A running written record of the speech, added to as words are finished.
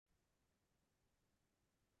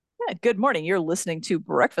Good morning. You're listening to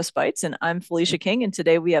Breakfast Bites, and I'm Felicia King. And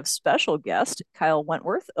today we have special guest Kyle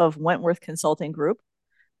Wentworth of Wentworth Consulting Group.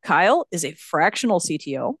 Kyle is a fractional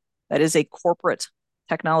CTO, that is a corporate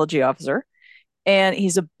technology officer, and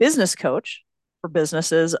he's a business coach for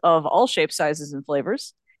businesses of all shapes, sizes, and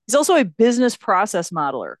flavors. He's also a business process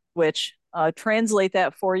modeler, which translate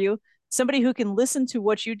that for you, somebody who can listen to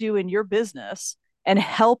what you do in your business and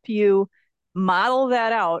help you model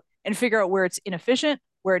that out and figure out where it's inefficient,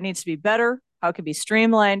 where it needs to be better, how it can be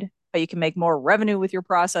streamlined, how you can make more revenue with your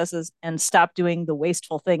processes and stop doing the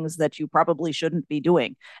wasteful things that you probably shouldn't be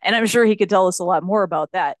doing. And I'm sure he could tell us a lot more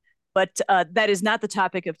about that. But that is not the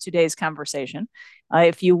topic of today's conversation.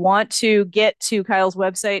 If you want to get to Kyle's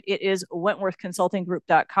website, it is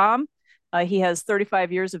wentworthconsultinggroup.com. He has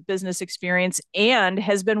 35 years of business experience and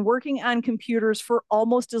has been working on computers for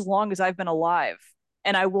almost as long as I've been alive.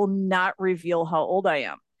 And I will not reveal how old I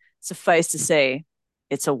am. Suffice to say,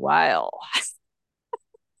 it's a while.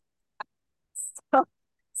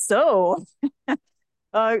 So,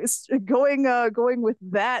 going with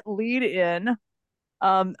that lead in,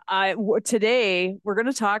 today we're going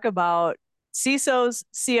to talk about CISOs,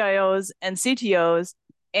 CIOs, and CTOs,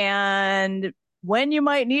 and when you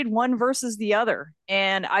might need one versus the other.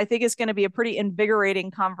 And I think it's going to be a pretty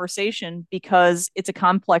invigorating conversation because it's a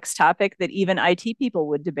complex topic that even IT people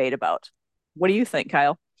would debate about. What do you think,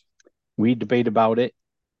 Kyle? We debate about it,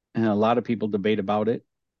 and a lot of people debate about it,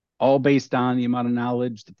 all based on the amount of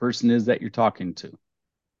knowledge the person is that you're talking to,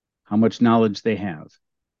 how much knowledge they have.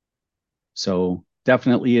 So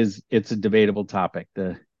definitely it's a debatable topic.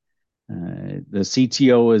 The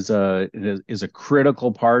CTO is a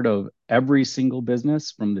critical part of every single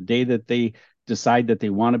business from the day that they decide that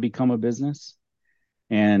they want to become a business,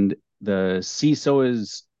 and the CISO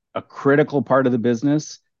is a critical part of the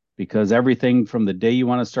business because everything from the day you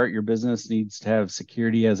want to start your business needs to have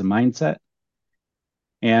security as a mindset.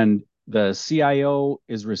 And the CIO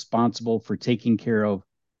is responsible for taking care of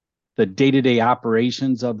the day-to-day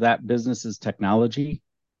operations of that business's technology.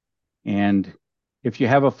 And if you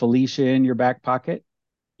have a Felicia in your back pocket,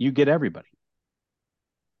 you get everybody.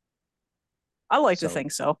 I like to So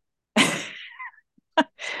think so.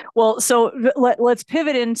 Well, so let's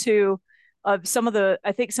pivot into I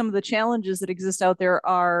think some of the challenges that exist out there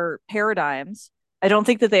are paradigms. I don't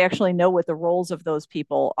think that they actually know what the roles of those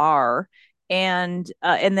people are. And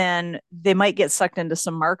then they might get sucked into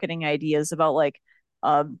some marketing ideas about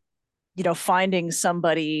um, finding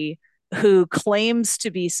somebody who claims to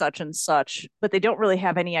be such and such, but they don't really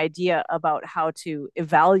have any idea about how to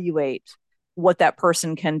evaluate what that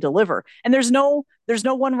person can deliver. And there's no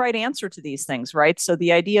one right answer to these things, right? So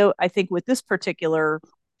the idea, I think, with this particular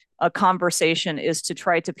conversation is to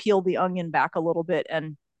try to peel the onion back a little bit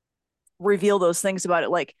and reveal those things about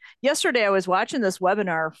it. Like yesterday, I was watching this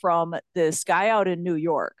webinar from this guy out in New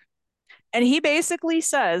York, and he basically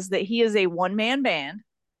says that he is a one man band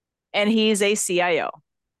and he's a CIO.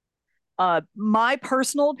 My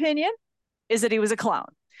personal opinion is that he was a clown,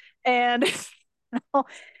 and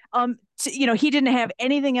he didn't have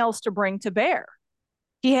anything else to bring to bear.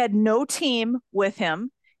 He had no team with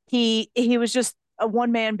him. He was just a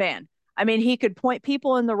one man band. I mean, he could point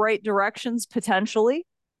people in the right directions potentially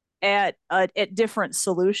at different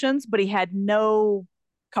solutions, but he had no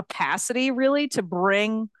capacity really to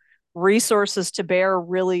bring resources to bear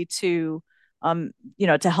really to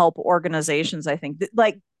help organizations. I think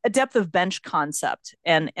like a depth of bench concept,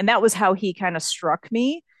 and that was how he kind of struck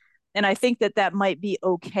me. And I think that that might be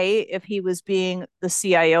okay if he was being the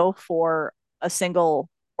CIO for a single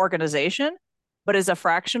organization, but as a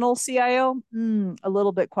fractional CIO, a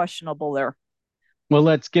little bit questionable there. well,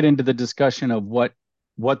 let's get into the discussion of what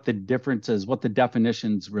the differences, what the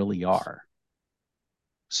definitions really are.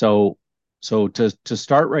 So to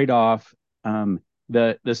start right off,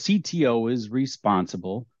 the CTO is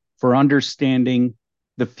responsible for understanding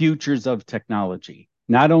the futures of technology.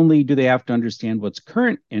 Not only do they have to understand what's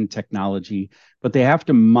current in technology, but they have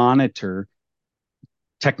to monitor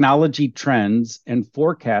technology trends and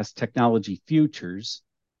forecast technology futures,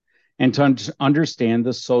 and to understand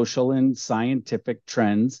the social and scientific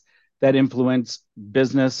trends that influence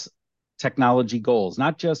business technology goals,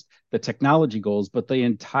 not just the technology goals, but the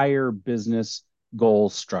entire business goal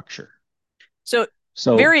structure. So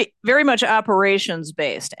So, very, very much operations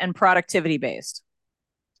based and productivity based.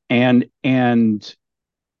 and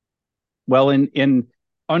well, in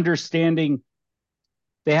understanding,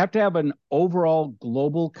 they have to have an overall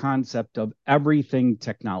global concept of everything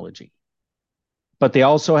technology, but they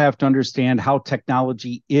also have to understand how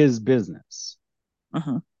technology is business.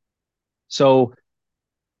 Uh-huh. So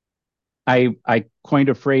I coined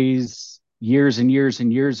a phrase years and years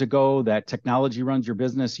and years ago that technology runs your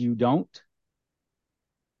business, you don't.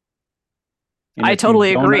 And I if you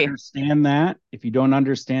totally don't agree. understand that, if you don't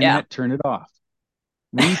understand Yeah. that, turn it off.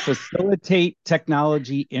 We facilitate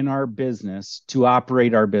technology in our business to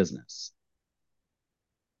operate our business.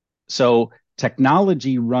 So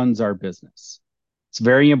technology runs our business. It's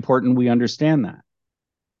very important we understand that.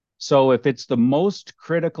 So if it's the most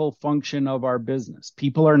critical function of our business,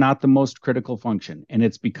 people are not the most critical function. And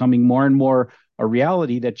it's becoming more and more a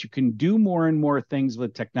reality that you can do more and more things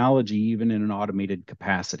with technology, even in an automated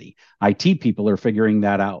capacity. IT people are figuring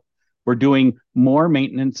that out. We're doing more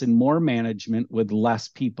maintenance and more management with less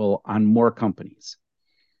people on more companies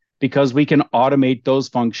because we can automate those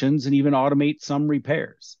functions and even automate some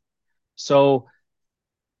repairs. So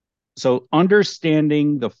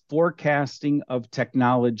understanding the forecasting of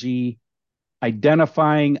technology,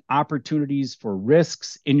 identifying opportunities for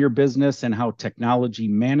risks in your business and how technology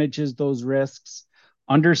manages those risks,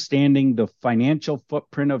 understanding the financial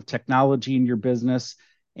footprint of technology in your business,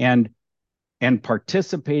 and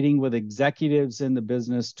participating with executives in the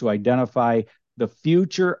business to identify the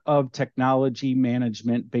future of technology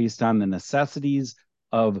management based on the necessities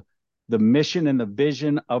of the mission and the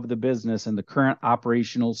vision of the business and the current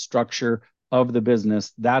operational structure of the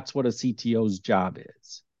business. That's what a CTO's job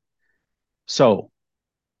is. So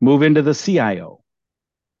move into the CIO.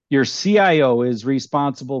 Your CIO is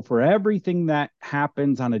responsible for everything that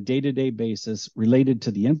happens on a day-to-day basis related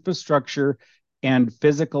to the infrastructure and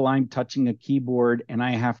physical. I'm touching a keyboard and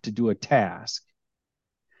I have to do a task.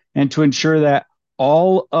 And to ensure that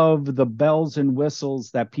all of the bells and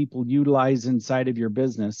whistles that people utilize inside of your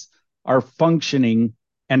business are functioning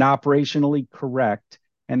and operationally correct,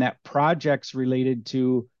 and that projects related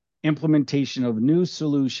to implementation of new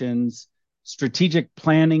solutions, strategic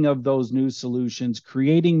planning of those new solutions,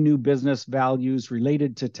 creating new business values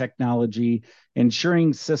related to technology,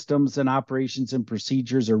 ensuring systems and operations and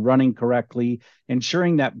procedures are running correctly,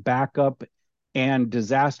 ensuring that backup and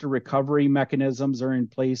disaster recovery mechanisms are in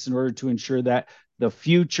place in order to ensure that the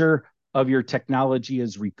future of your technology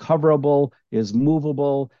is recoverable, is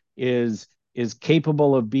movable, is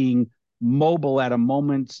capable of being mobile at a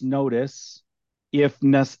moment's notice if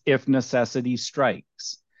necessity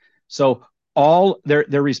strikes. So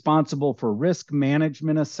they're responsible for risk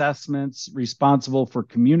management assessments, responsible for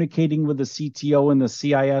communicating with the CTO and the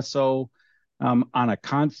CISO on a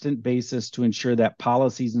constant basis to ensure that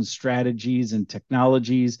policies and strategies and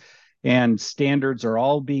technologies and standards are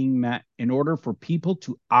all being met in order for people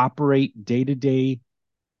to operate daily,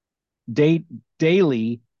 day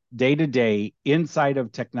to day inside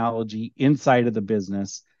of technology, inside of the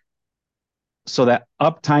business, so that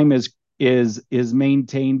uptime is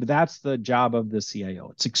maintained. That's the job of the CIO.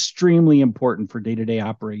 It's extremely important for day-to-day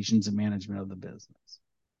operations and management of the business.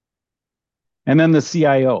 And then the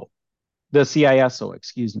CISO,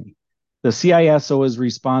 excuse me. The CISO is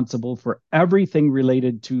responsible for everything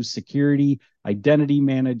related to security, identity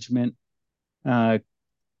management,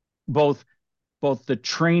 both the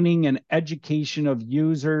training and education of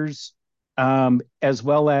users, as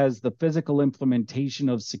well as the physical implementation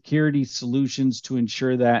of security solutions to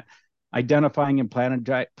ensure that identifying and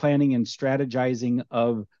planning and strategizing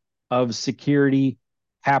of security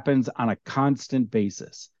happens on a constant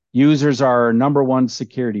basis. Users are our number one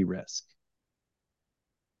security risk.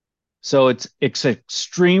 So it's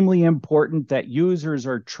extremely important that users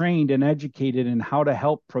are trained and educated in how to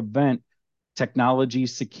help prevent technology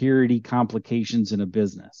security complications in a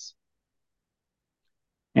business.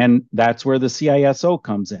 And that's where the CISO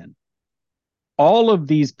comes in. All of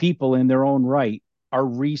these people in their own right are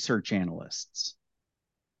research analysts.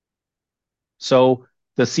 So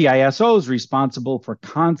the CISO is responsible for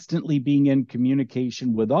constantly being in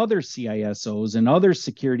communication with other CISOs and other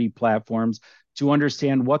security platforms to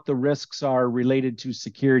understand what the risks are related to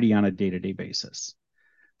security on a day-to-day basis.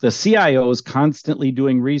 The CIO is constantly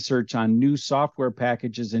doing research on new software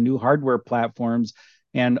packages and new hardware platforms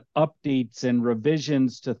and updates and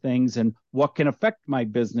revisions to things and what can affect my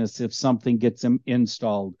business if something gets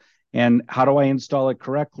installed. And how do I install it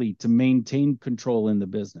correctly to maintain control in the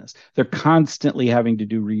business? They're constantly having to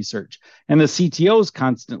do research. And the CTO is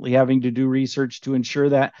constantly having to do research to ensure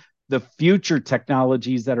that the future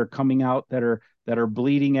technologies that are coming out that are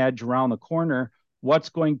bleeding edge around the corner, what's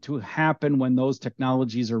going to happen when those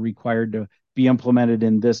technologies are required to be implemented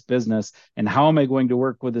in this business? And how am I going to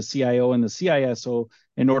work with the CIO and the CISO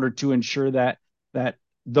in order to ensure that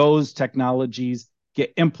those technologies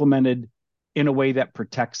get implemented in a way that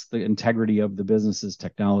protects the integrity of the business's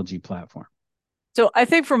technology platform? So I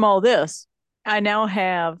think from all this, I now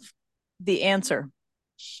have the answer.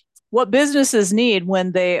 What businesses need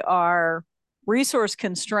when they are resource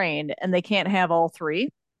constrained and they can't have all three,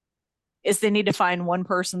 is they need to find one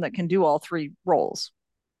person that can do all three roles.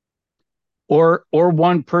 Or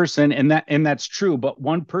one person, and that's true, but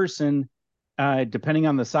one person, depending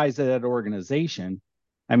on the size of that organization,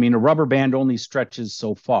 I mean, a rubber band only stretches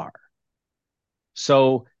so far.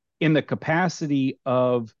 So in the capacity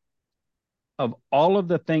of all of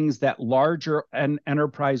the things that larger and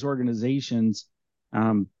enterprise organizations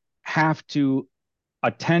have to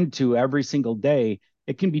attend to every single day,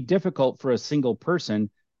 it can be difficult for a single person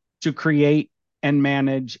to create and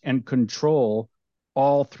manage and control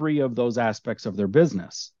all three of those aspects of their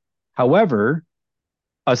business. However,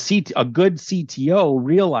 a good CTO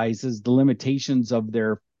realizes the limitations of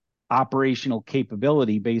their operational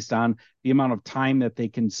capability based on the amount of time that they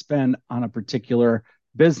can spend on a particular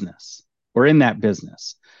business or in that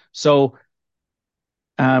business. So,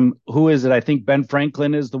 who is it? I think Ben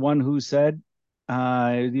Franklin is the one who said,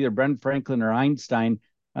 either Ben Franklin or Einstein,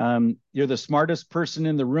 you're the smartest person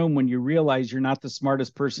in the room when you realize you're not the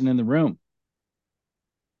smartest person in the room.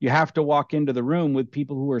 You have to walk into the room with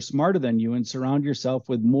people who are smarter than you and surround yourself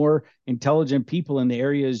with more intelligent people in the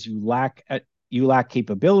areas you lack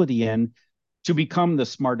capability in to become the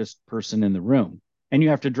smartest person in the room. And you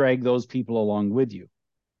have to drag those people along with you.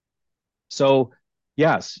 So,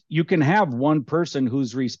 yes, you can have one person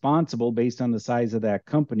who's responsible based on the size of that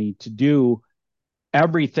company to do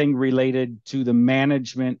everything related to the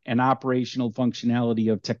management and operational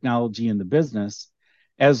functionality of technology in the business,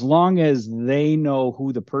 as long as they know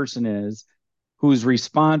who the person is who's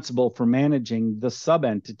responsible for managing the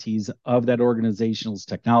sub-entities of that organization's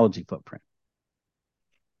technology footprint.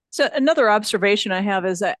 So another observation I have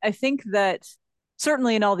is that I think that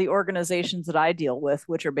certainly in all the organizations that I deal with,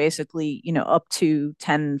 which are basically, up to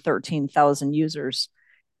 10, 13,000 users,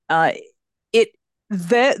 uh, it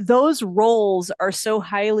that those roles are so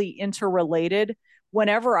highly interrelated.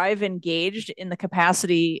 Whenever I've engaged in the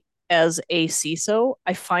capacity as a CISO,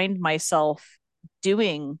 I find myself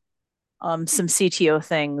doing some CTO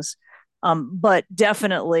things, but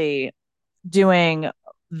definitely doing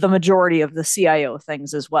the majority of the CIO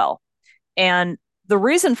things as well. And the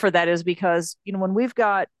reason for that is because, when we've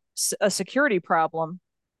got a security problem,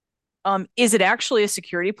 is it actually a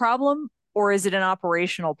security problem or is it an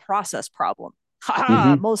operational process problem?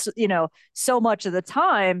 Mm-hmm. Most, so much of the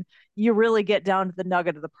time you really get down to the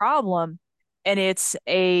nugget of the problem and it's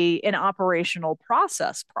an operational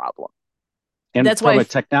process problem. And That's why from a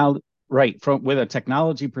technology, right, from with a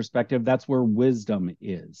technology perspective, that's where wisdom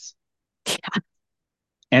is.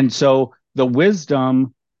 And so the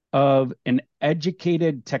wisdom of an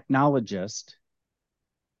educated technologist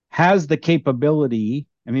has the capability.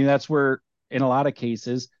 I mean, that's where, in a lot of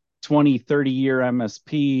cases, 20, 30-year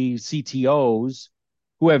MSP CTOs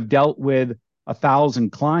who have dealt with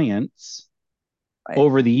 1,000 clients right.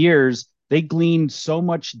 over the years, they glean so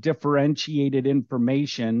much differentiated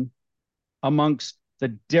information amongst the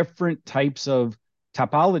different types of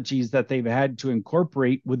topologies that they've had to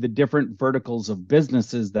incorporate with the different verticals of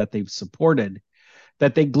businesses that they've supported,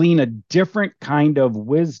 that they glean a different kind of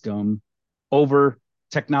wisdom over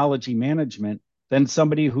technology management than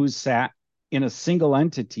somebody who's sat in a single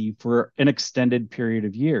entity for an extended period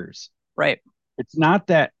of years. Right. It's not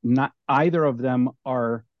that not either of them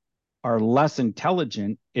are less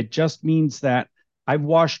intelligent. It just means that I've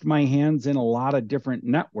washed my hands in a lot of different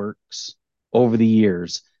networks over the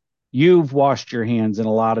years. You've washed your hands in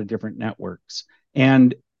a lot of different networks.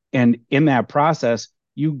 And in that process,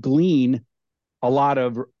 you glean a lot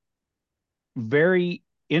of very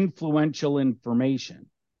influential information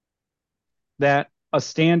that a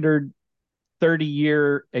standard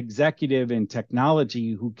 30-year executive in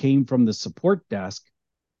technology who came from the support desk,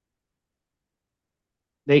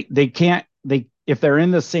 they can't, they if they're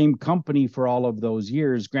in the same company for all of those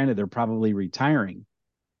years, granted they're probably retiring,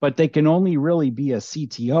 but they can only really be a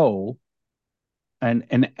CTO and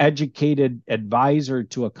an educated advisor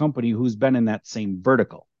to a company who's been in that same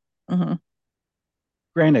vertical. Mm-hmm.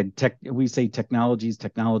 Granted, we say technology,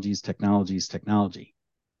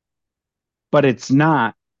 but it's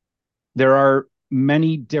not. There are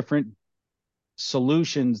many different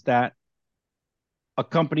solutions that a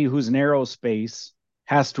company who's in aerospace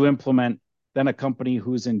has to implement than a company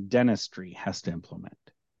who's in dentistry has to implement.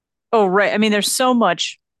 Oh, right. I mean, there's so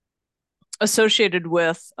much associated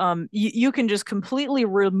with you can just completely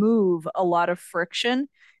remove a lot of friction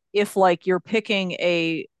if like you're picking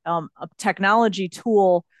a technology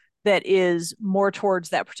tool that is more towards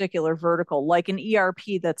that particular vertical, like an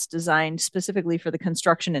ERP that's designed specifically for the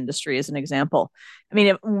construction industry, as an example. I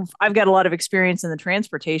mean, I've got a lot of experience in the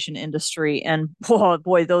transportation industry, and oh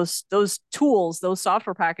boy, those tools, those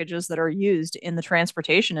software packages that are used in the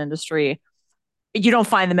transportation industry, you don't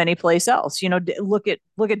find them anyplace else. Look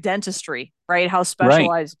at dentistry, right? How Right.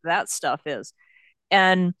 specialized that stuff is,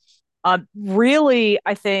 and really,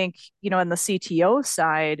 I think in the CTO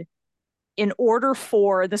side, in order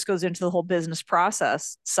for this goes into the whole business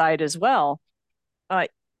process side as well, uh,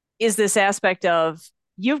 is this aspect of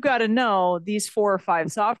you've got to know these 4 or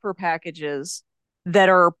 5 software packages that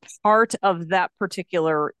are part of that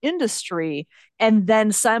particular industry, and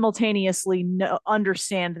then simultaneously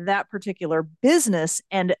understand that particular business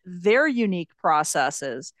and their unique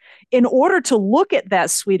processes in order to look at that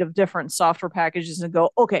suite of different software packages and go,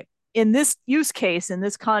 okay, in this use case, in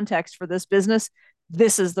this context for this business,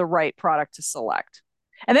 this is the right product to select.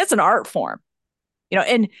 And that's an art form,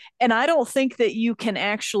 and I don't think that you can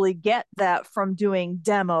actually get that from doing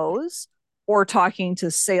demos or talking to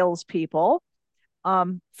salespeople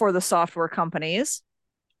for the software companies.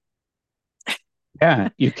 Yeah,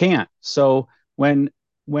 you can't. So when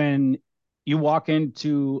you walk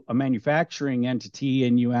into a manufacturing entity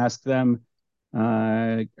and you ask them,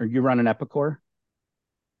 "Are you running Epicor?"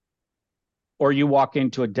 Or you walk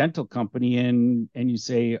into a dental company and you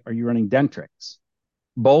say, "Are you running Dentrix?"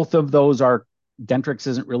 Both of those are Dentrix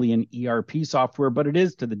isn't really an ERP software, but it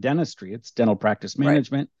is to the dentistry. It's dental practice Right.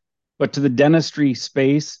 management, but to the dentistry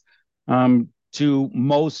space, to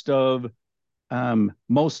most of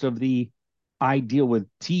the I deal with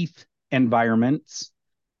teeth environments,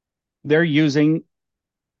 they're using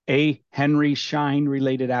a Henry Schein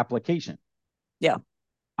related application. Yeah.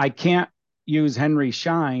 I can't use Henry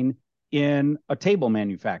Schein in a table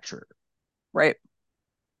manufacturer. Right.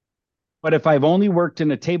 But if I've only worked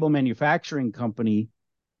in a table manufacturing company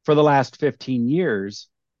for the last 15 years,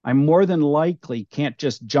 I more than likely can't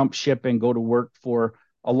just jump ship and go to work for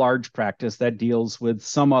a large practice that deals with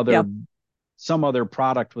Yeah. some other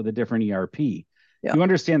product with a different ERP. Yeah. You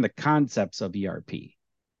understand the concepts of ERP.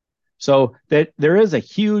 So that there is a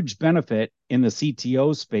huge benefit in the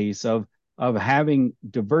CTO space of having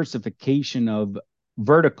diversification of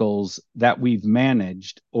verticals that we've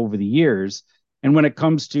managed over the years. And when it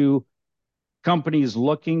comes to companies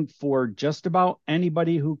looking for just about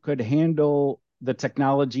anybody who could handle the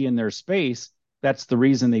technology in their space, that's the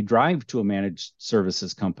reason they drive to a managed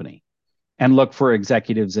services company and look for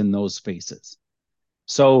executives in those spaces.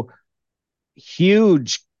 So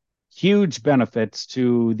huge, huge benefits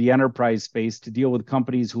to the enterprise space to deal with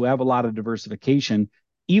companies who have a lot of diversification,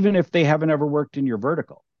 even if they haven't ever worked in your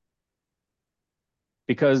vertical.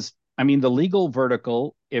 Because I mean, the legal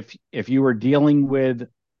vertical, if you were dealing with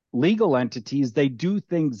legal entities, they do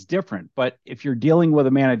things different. But if you're dealing with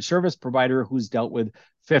a managed service provider who's dealt with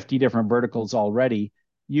 50 different verticals already,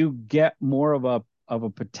 you get more of a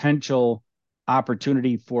potential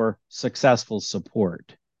opportunity for successful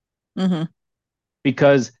support Mm-hmm.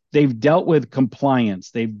 because they've dealt with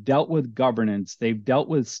compliance, they've dealt with governance, they've dealt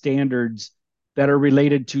with standards that are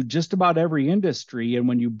related to just about every industry. And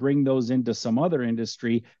when you bring those into some other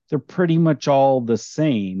industry, they're pretty much all the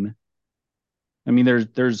same. I mean,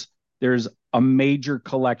 there's a major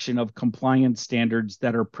collection of compliance standards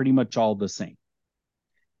that are pretty much all the same.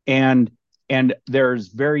 And and there's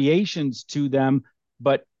variations to them,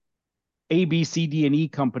 but a, B, C, D, and E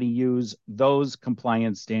company use those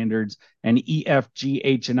compliance standards, and E, F, G,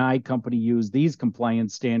 H, and I company use these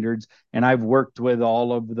compliance standards. And I've worked with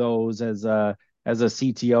all of those as a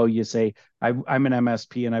CTO. You say I'm an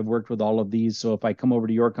MSP and I've worked with all of these. So if I come over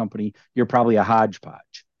to your company, you're probably a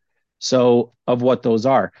hodgepodge. So of what those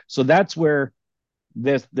are. So that's where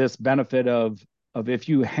this benefit of if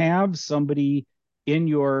you have somebody in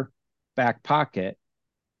your back pocket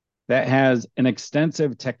that has an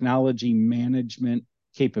extensive technology management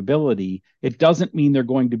capability, it doesn't mean they're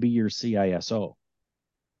going to be your CISO.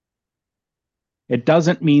 It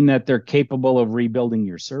doesn't mean that they're capable of rebuilding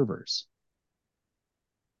your servers.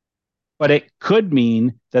 But it could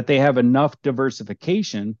mean that they have enough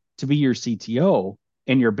diversification to be your CTO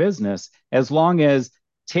in your business, as long as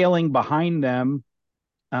tailing behind them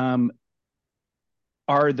um,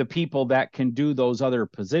 are the people that can do those other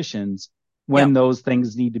positions Yeah. when those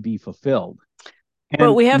things need to be fulfilled. But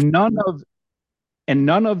And we have,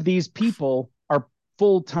 none of these people are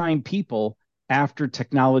full-time people after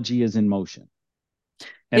technology is in motion. yeah,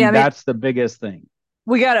 I And mean, that's the biggest thing.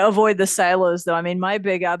 we got to avoid the silos, though. I mean, my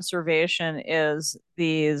big observation is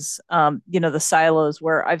these, the silos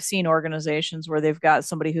where I've seen organizations where they've got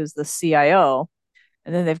somebody who's the CIO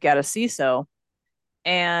and then they've got a CISO.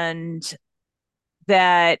 and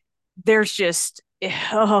that there's just,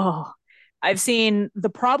 oh, I've seen the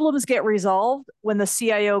problems get resolved when the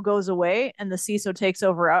CIO goes away and the CISO takes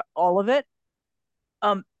over all of it.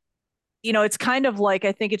 Um, it's kind of like,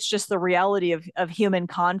 I think it's just the reality of human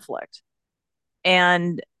conflict.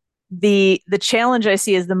 And the challenge I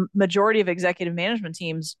see is the majority of executive management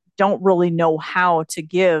teams don't really know how to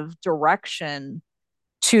give direction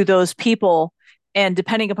to those people. And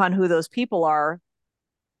depending upon who those people are,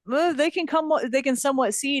 they can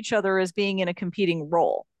somewhat see each other as being in a competing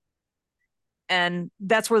role. And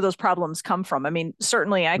that's where those problems come from. I mean,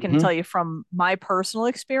 certainly I can tell Mhm. you from my personal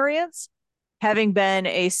experience, having been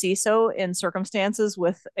a CISO in circumstances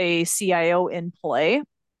with a CIO in play,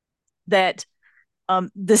 that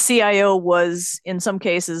the CIO was, in some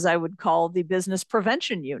cases, I would call the business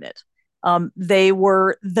prevention unit. They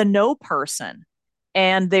were the no person,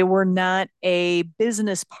 and they were not a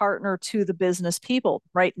business partner to the business people,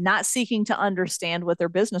 right? Not seeking to understand what their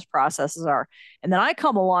business processes are. And then I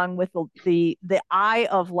come along with the eye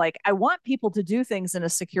of like, I want people to do things in a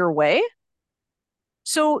secure way.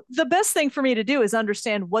 So the best thing for me to do is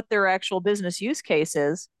understand what their actual business use case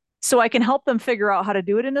is so I can help them figure out how to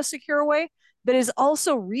do it in a secure way that is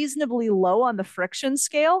also reasonably low on the friction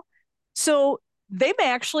scale. So they may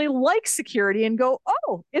actually like security and go,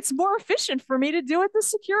 oh, it's more efficient for me to do it the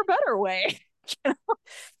secure, better way.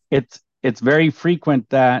 It's very frequent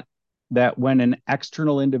that when an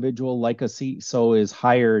external individual like a CISO is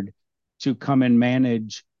hired to come and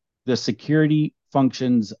manage the security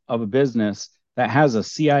functions of a business that has a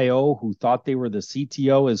CIO who thought they were the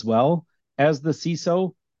CTO as well as the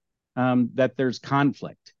CISO, that there's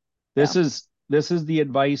conflict. Yeah. This is the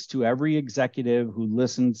advice to every executive who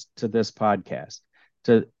listens to this podcast.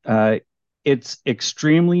 To It's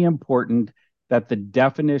extremely important that the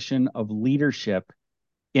definition of leadership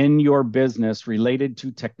in your business related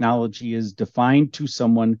to technology is defined to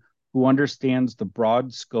someone who understands the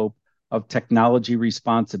broad scope of technology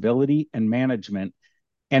responsibility and management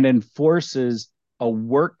and enforces a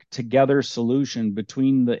work together solution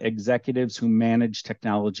between the executives who manage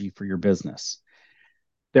technology for your business.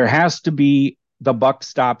 There has to be the buck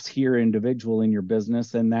stops here individual in your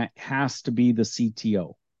business, and that has to be the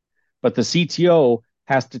CTO. But the CTO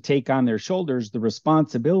has to take on their shoulders the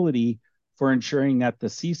responsibility for ensuring that the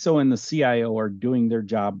CISO and the CIO are doing their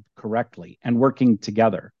job correctly and working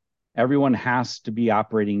together. Everyone has to be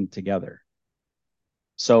operating together.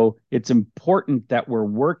 So it's important that we're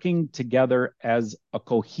working together as a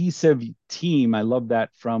cohesive team. I love that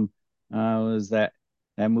from was that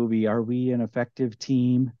movie? Are we an effective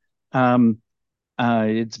team? Um,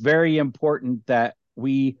 it's very important that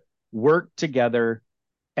we work together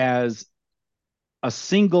as a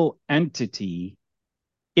single entity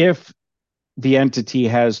if the entity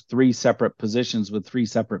has three separate positions with three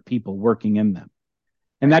separate people working in them.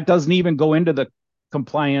 And Right. that doesn't even go into the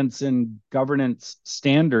compliance and governance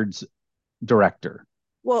standards director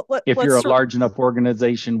Well, if you're let's a large enough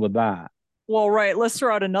organization with that. Well, right. Let's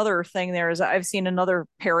throw out another thing there is I've seen another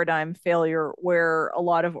paradigm failure where a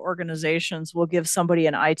lot of organizations will give somebody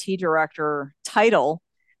an IT director title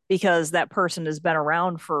because that person has been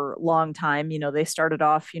around for a long time. They started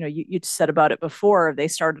off, you said about it before, they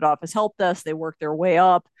started off as help desk, they worked their way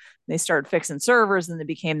up, they started fixing servers, and they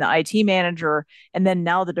became the IT manager. And then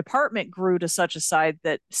now the department grew to such a size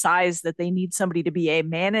that they need somebody to be a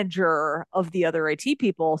manager of the other IT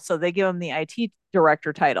people. So they give them the IT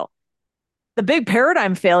director title. The big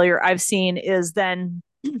paradigm failure I've seen is then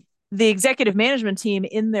the executive management team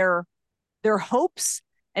in their hopes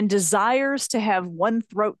and desires to have one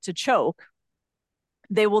throat to choke,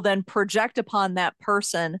 they will then project upon that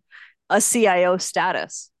person a CIO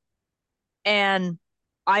status. And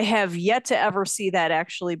I have yet to ever see that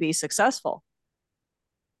actually be successful.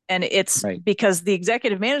 And it's Right. because the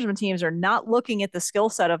executive management teams are not looking at the skill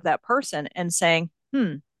set of that person and saying,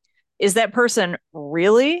 is that person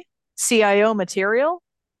really CIO material?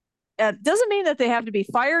 Doesn't mean that they have to be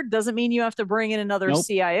fired. Doesn't mean you have to bring in another Nope.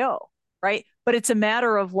 CIO, right? But it's a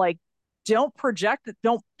matter of like, don't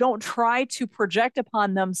try to project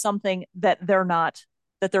upon them something that they're not,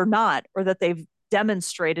 or that they've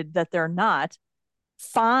demonstrated that they're not.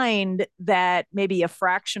 Find that maybe a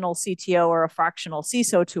fractional CTO or a fractional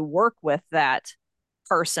CISO to work with that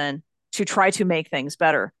person to try to make things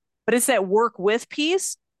better. But it's that work with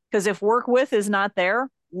piece, because if work with is not there,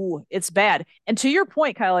 ooh, it's bad. And to your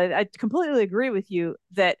point, Kyle, I completely agree with you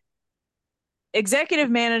that executive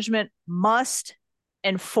management must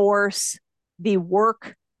enforce the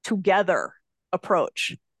work together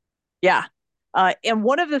approach. Yeah. And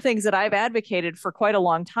one of the things that I've advocated for quite a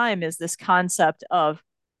long time is this concept of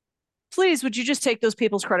please, would you just take those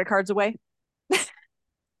people's credit cards away?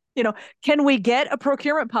 You know, can we get a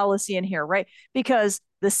procurement policy in here, right? Because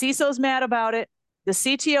the CISO's mad about it, the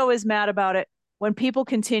CTO is mad about it when people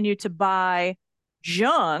continue to buy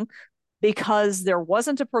junk because there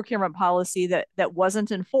wasn't a procurement policy that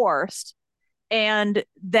wasn't enforced, and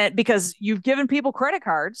that because you've given people credit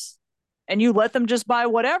cards and you let them just buy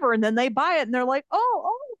whatever, and then they buy it and they're like,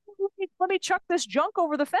 oh, let me chuck this junk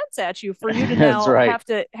over the fence at you for you to That's now right.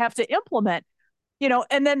 have to implement,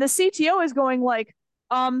 and then the CTO is going like,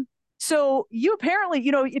 so you apparently,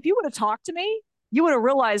 if you would have talked to me, you would have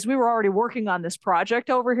realized we were already working on this project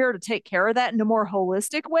over here to take care of that in a more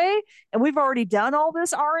holistic way, and we've already done all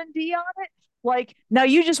this R&D on it. Like, now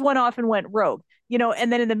you just went off and went rogue,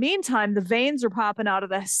 and then in the meantime, the veins are popping out of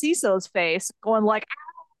the CISO's face, going like,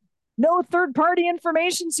 no third party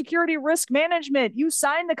information security risk management. You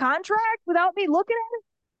signed the contract without me looking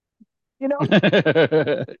at it, you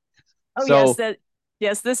know? Oh yes, So that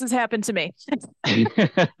yes, this has happened to me.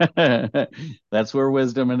 that's where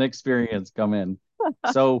wisdom and experience come in.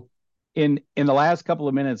 So in the last couple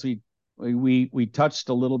of minutes, we touched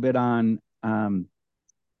a little bit on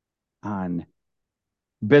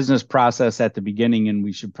business process at the beginning, and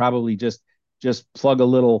we should probably just plug a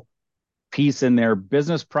little piece in there.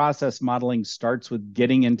 Business process modeling starts with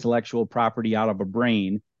getting intellectual property out of a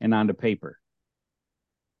brain and onto paper.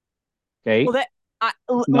 Well, Okay.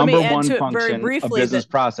 let me Number add one to it very function of briefly business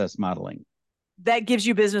that process modeling. that gives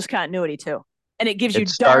you business continuity too, and it gives you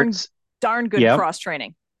It darn starts, darn good yep. cross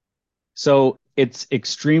training. So it's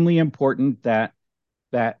extremely important that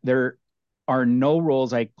there are no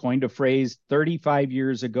roles. I coined a phrase 35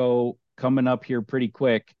 years ago, coming up here pretty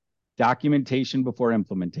quick: documentation before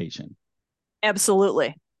implementation.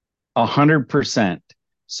 Absolutely. 100%.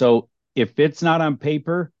 So if it's not on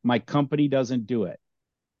paper, my company doesn't do it.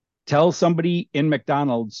 Tell somebody in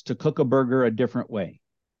McDonald's to cook a burger a different way,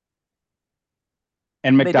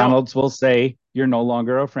 and They don't. McDonald's will say you're no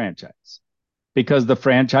longer a franchise because the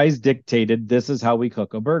franchise dictated this is how we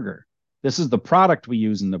cook a burger. This is the product we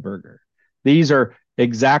use in the burger. These are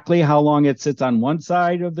exactly how long it sits on one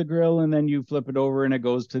side of the grill, and then you flip it over and it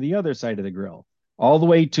goes to the other side of the grill, all the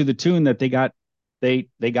way to the tune that they got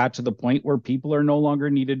to the point where people are no longer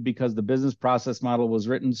needed because the business process model was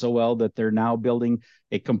written so well that they're now building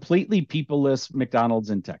a completely peopleless McDonald's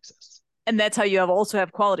in Texas. And that's how you also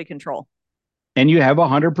have quality control. And you have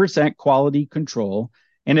 100% quality control.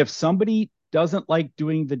 And if somebody doesn't like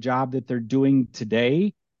doing the job that they're doing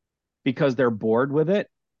today because they're bored with it,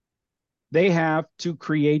 they have to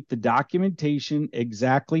create the documentation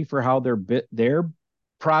exactly for how their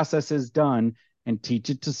process is done and teach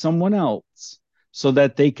it to someone else so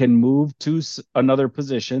that they can move to another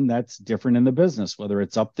position that's different in the business, whether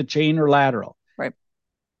it's up the chain or lateral. Right.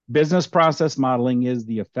 Business process modeling is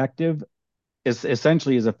effectively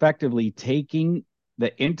taking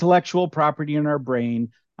the intellectual property in our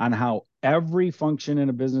brain on how every function in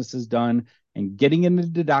a business is done and getting into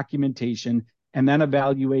the documentation and then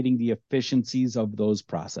evaluating the efficiencies of those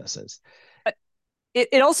processes.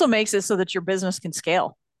 It also makes it so that your business can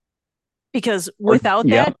scale, because Or without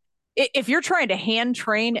yeah, that, if you're trying to hand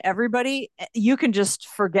train everybody, you can just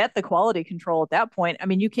forget the quality control at that point. I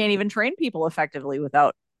mean, you can't even train people effectively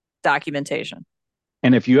without documentation.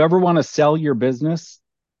 and if you ever want to sell your business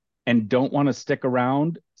and don't want to stick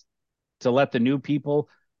around to let the new people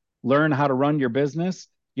learn how to run your business,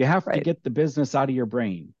 you have to Right. get the business out of your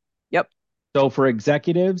brain. Yep. So for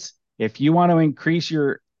executives, if you want to increase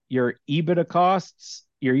your EBITDA costs,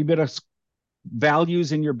 your EBITDA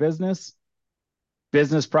values in your business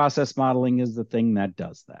process modeling is the thing that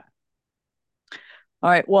does that. All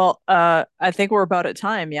right. Well, I think we're about at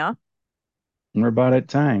time. Yeah. And we're about at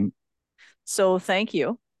time. So thank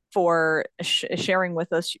you for sharing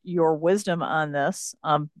with us your wisdom on this.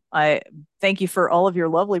 I thank you for all of your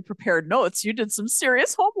lovely prepared notes. You did some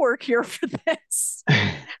serious homework here for this.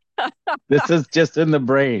 This is just in the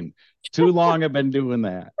brain. Too long I've been doing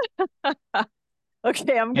that.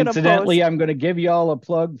 Okay, I'm gonna Incidentally, post. I'm going to give you all a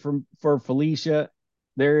plug for Felicia.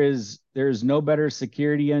 There's no better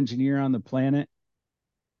security engineer on the planet,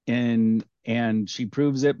 and she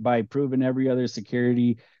proves it by proving every other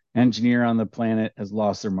security engineer on the planet has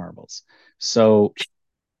lost their marbles. So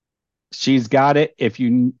she's got it. If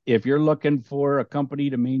you're looking for a company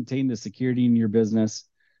to maintain the security in your business,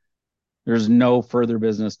 there's no further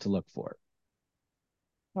business to look for.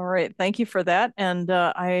 All right, thank you for that. And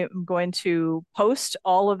I am going to post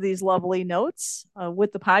all of these lovely notes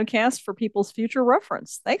with the podcast for people's future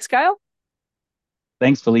reference. Thanks, Kyle.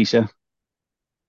 Thanks, Felicia.